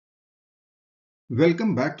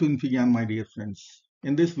Welcome back to infyGyan, my dear friends.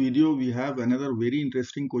 In this video, we have another very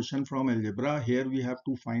interesting question from algebra. Here we have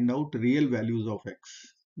to find out real values of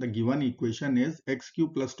x. The given equation is x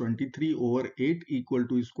cube plus 23 over 8 equal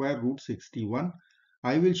to square root 61.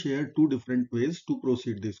 I will share two different ways to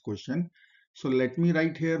proceed this question. So let me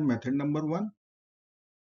write here method number 1.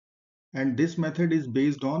 And this method is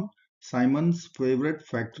based on Simon's favorite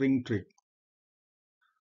factoring trick.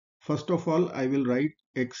 First of all, I will write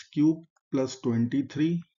x cube plus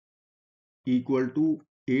 23 equal to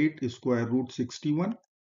 8 square root 61,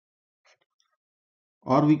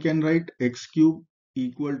 or we can write x cube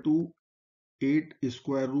equal to 8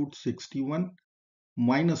 square root 61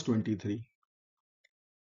 minus 23.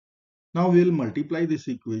 Now we will multiply this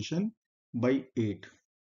equation by 8.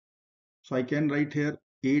 So I can write here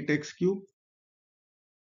 8x cube,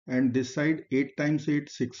 and this side 8 times 8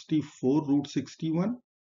 64 root 61,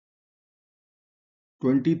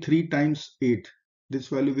 23 times 8, this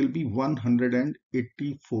value will be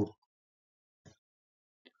 184.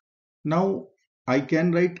 Now I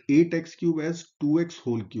can write 8x cube as 2x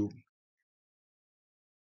whole cube.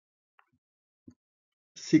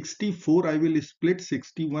 64 I will split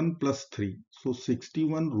 61 plus 3. So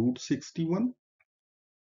 61 root 61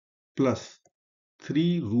 plus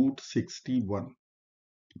 3 root 61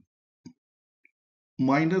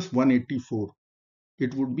 minus 184.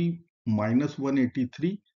 It would be minus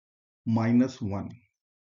 183 minus 1.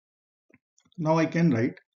 Now I can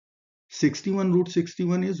write 61 root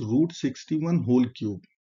 61 is root 61 whole cube.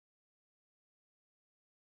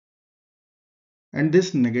 And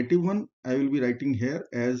this negative one I will be writing here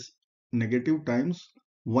as negative times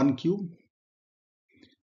 1 cube.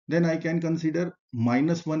 Then I can consider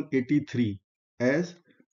minus 183 as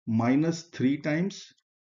minus 3 times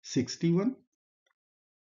 61,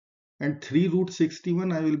 and 3 root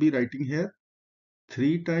 61 I will be writing here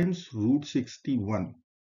 3 times root 61.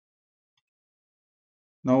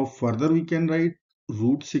 Now further we can write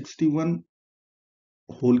root 61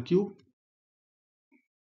 whole cube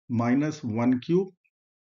minus 1 cube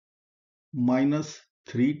minus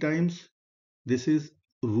 3 times, this is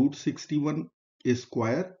root 61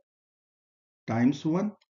 square times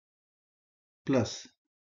 1 plus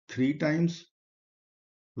 3 times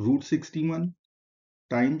root 61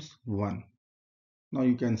 times 1. Now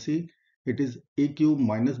you can see it is a cube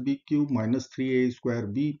minus b cube minus 3a square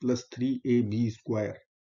b plus 3ab square.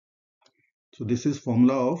 So this is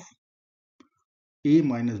formula of a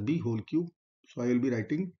minus b whole cube. So I will be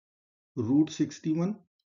writing root 61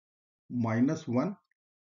 minus 1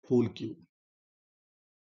 whole cube.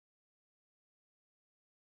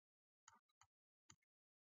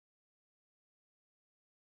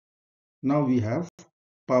 Now we have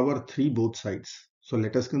power 3 both sides. So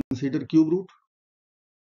let us consider cube root.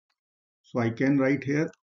 So I can write here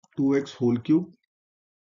 2x whole cube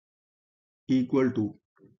equal to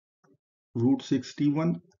root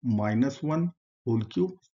 61 minus 1 whole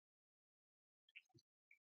cube.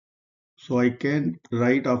 So I can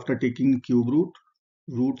write after taking cube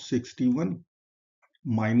root 61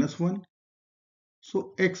 minus 1.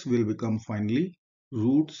 So x will become finally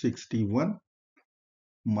root 61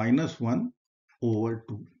 minus 1 over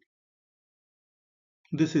 2.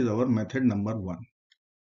 This is our method number 1.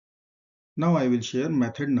 Now I will share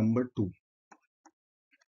method number 2.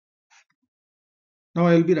 Now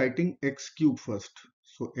I will be writing x cube first.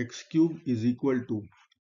 So x cube is equal to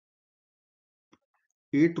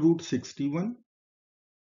 8 root 61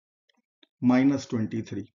 minus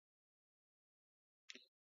 23.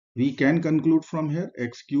 We can conclude from here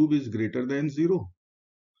x cube is greater than 0.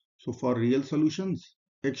 So for real solutions,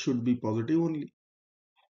 x should be positive only.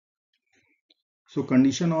 So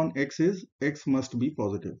condition on x is x must be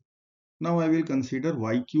positive. Now I will consider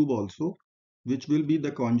y cube also, which will be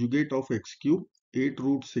the conjugate of x cube, 8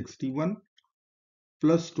 root 61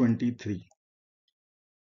 plus 23.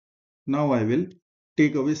 Now I will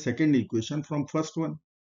take away second equation from first one.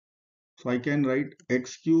 So I can write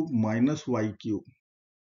x cube minus y cube.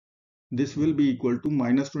 This will be equal to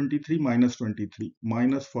minus 23 minus 23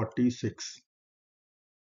 minus 46.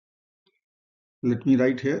 Let me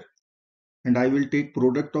write here, and I will take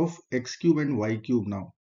product of x cube and y cube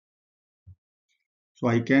now. So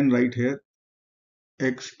I can write here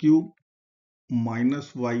x cube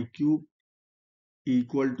minus y cube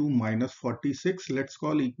equal to minus 46. Let's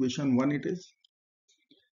call equation 1 it is.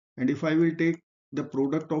 And if I will take the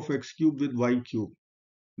product of x cube with y cube,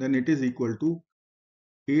 then it is equal to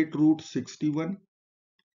 8 root 61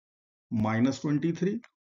 minus 23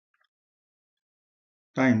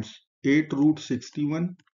 times 8 root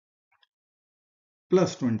 61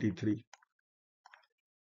 plus 23.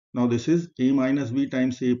 Now this is a minus b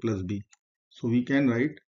times a plus b. So we can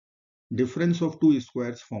write difference of two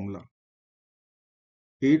squares formula.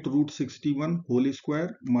 8 root 61 whole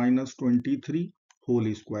square minus 23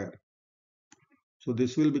 whole square. So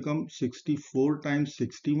this will become 64 times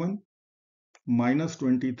 61 minus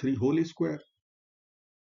 23 whole square.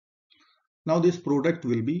 Now this product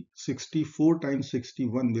will be 64 times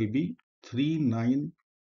 61 will be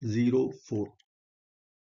 3904.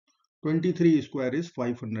 23 square is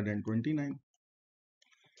 529.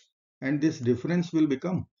 And this difference will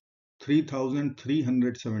become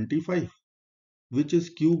 3375, which is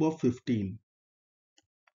cube of 15.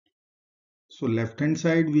 So left hand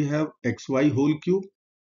side we have xy whole cube.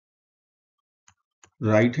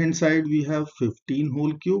 Right hand side we have 15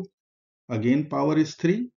 whole cube. Again power is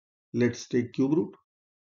 3. Let's take cube root.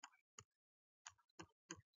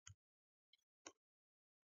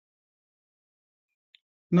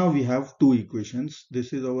 Now we have two equations.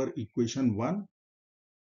 This is our equation 1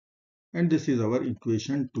 and this is our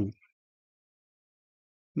equation 2.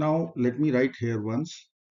 Now let me write here once.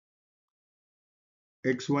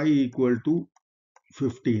 Xy equal to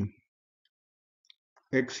 15.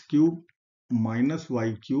 X cube minus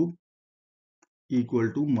y cube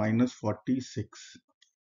equal to minus 46.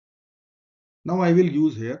 Now I will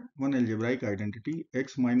use here one algebraic identity,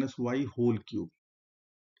 x minus y whole cube.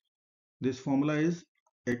 This formula is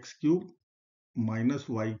x cube minus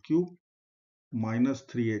y cube minus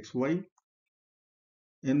 3xy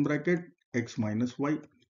in bracket x minus y.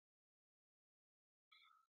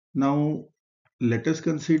 Now let us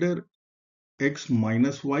consider x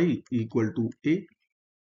minus y equal to a.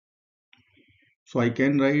 So I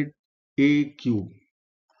can write a cube,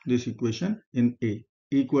 this equation in a,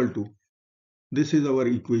 equal to, this is our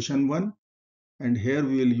equation 1 and here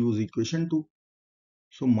we will use equation 2.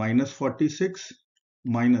 So minus 46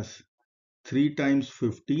 minus 3 times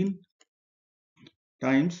 15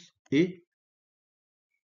 times a.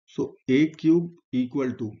 So a cube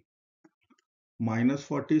equal to minus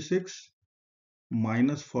 46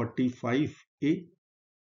 minus 45a,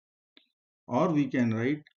 or we can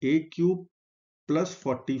write a cube plus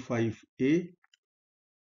 45a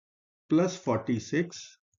plus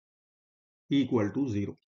 46 equal to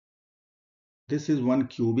 0. This is one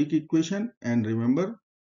cubic equation, and remember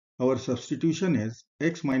our substitution is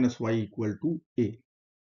x minus y equal to a.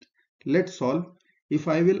 Let's solve. If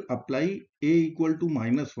I will apply a equal to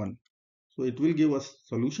minus 1, so it will give us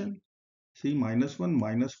solution. See, minus 1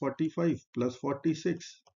 minus 45 plus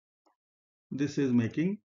 46. This is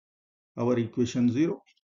making our equation 0.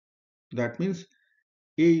 That means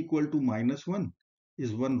a equal to minus 1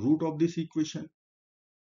 is one root of this equation.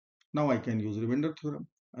 Now I can use remainder theorem.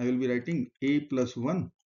 I will be writing a plus 1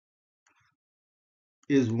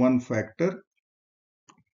 is one factor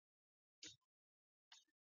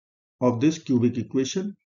of this cubic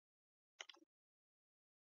equation.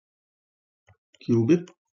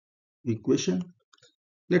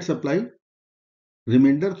 Let's apply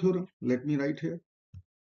remainder theorem. Let me write here.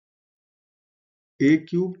 A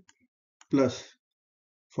cube plus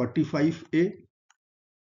 45a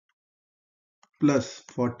plus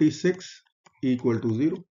 46 equal to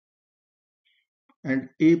 0, and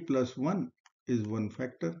a plus 1 is one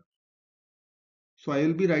factor. So I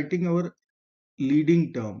will be writing our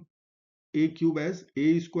leading term a cube as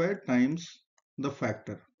a square times the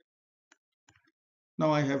factor.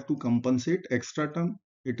 Now I have to compensate extra term.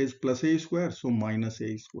 It is plus a square, so minus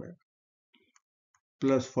a square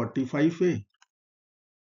plus 45a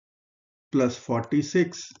plus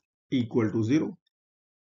 46 equal to 0.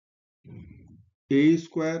 A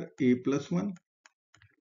square a plus 1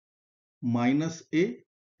 minus a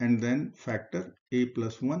and then factor a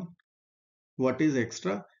plus 1. What is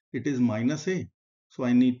extra? It is minus a. So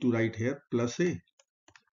I need to write here plus a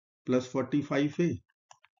plus 45a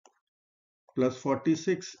plus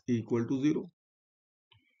 46 equal to 0.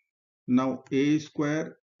 Now a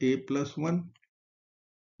square a plus 1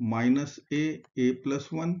 minus a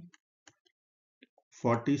plus 1,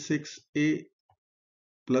 46a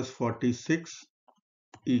plus 46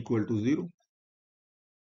 equal to 0.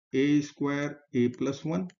 A square a plus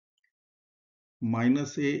 1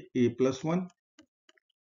 minus a plus 1,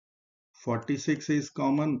 46 is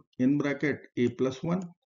common in bracket a plus 1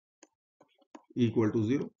 equal to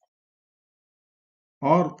 0,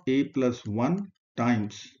 or a plus 1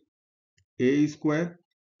 times a square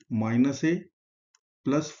minus a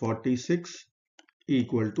plus 46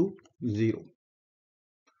 equal to 0.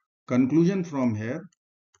 Conclusion from here,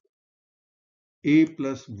 a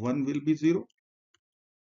plus 1 will be 0,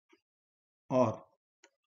 or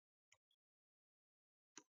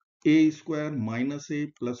a square minus a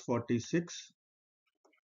plus 46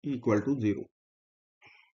 equal to 0.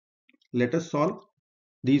 Let us solve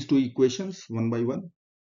these two equations one by one.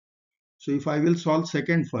 So if I will solve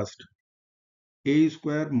second first, a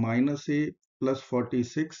square minus a plus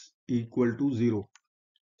 46 equal to 0.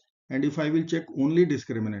 And if I will check only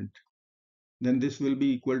discriminant, then this will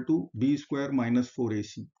be equal to b square minus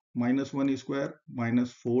 4ac. Minus 1 square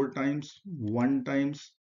minus 4 times 1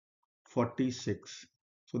 times 46.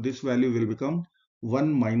 So this value will become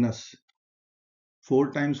 1 minus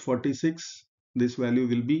 4 times 46. This value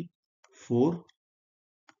will be 4,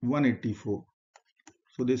 184.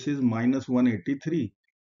 So this is minus 183.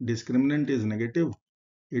 Discriminant is negative.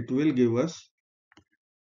 It will give us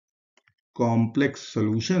complex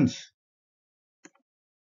solutions.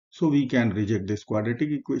 So we can reject this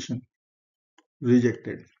quadratic equation.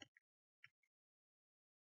 Rejected.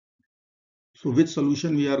 So which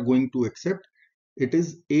solution we are going to accept? It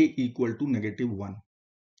is a equal to negative 1.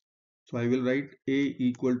 So I will write a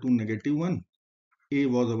equal to negative 1. A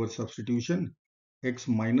was our substitution. X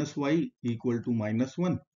minus y equal to minus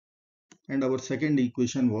 1. And our second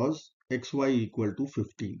equation was xy equal to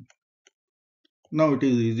 15. Now it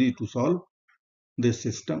is easy to solve this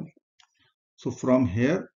system. So from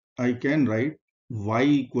here I can write y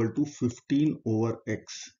equal to 15 over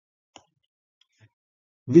x,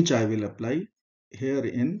 which I will apply here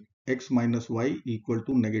in x minus y equal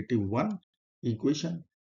to negative 1 equation.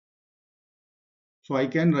 So I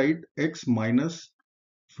can write x minus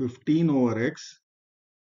 15 over x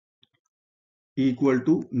equal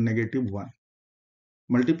to negative 1.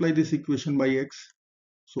 Multiply this equation by x.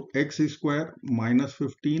 So x square minus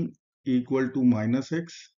 15 equal to minus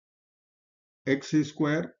x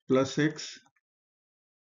square plus x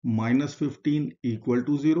minus 15 equal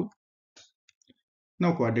to 0.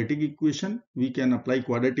 Now quadratic equation, we can apply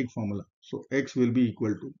quadratic formula. So x will be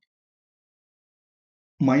equal to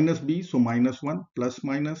minus b, so minus 1 plus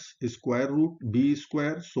minus square root b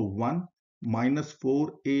square, so 1 minus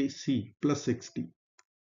 4ac plus 60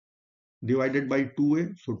 divided by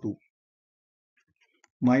 2a, so 2.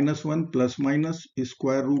 Minus 1 plus minus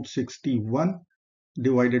square root 61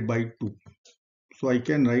 divided by 2. So I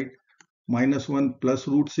can write minus 1 plus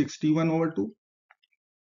root 61 over 2.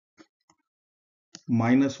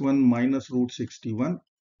 Minus 1 minus root 61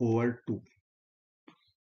 over 2.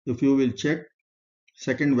 If you will check,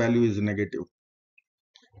 second value is negative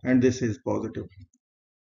and this is positive.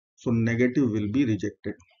 So negative will be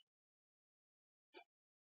rejected.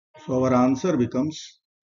 So our answer becomes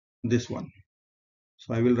this one.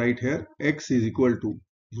 So I will write here x is equal to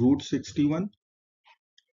root 61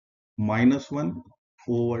 minus 1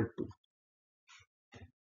 over 2.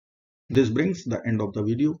 This brings the end of the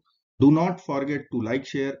video. Do not forget to like,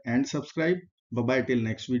 share and subscribe. Bye bye till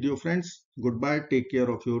next video friends. Goodbye. Take care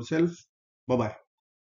of yourself. Bye bye.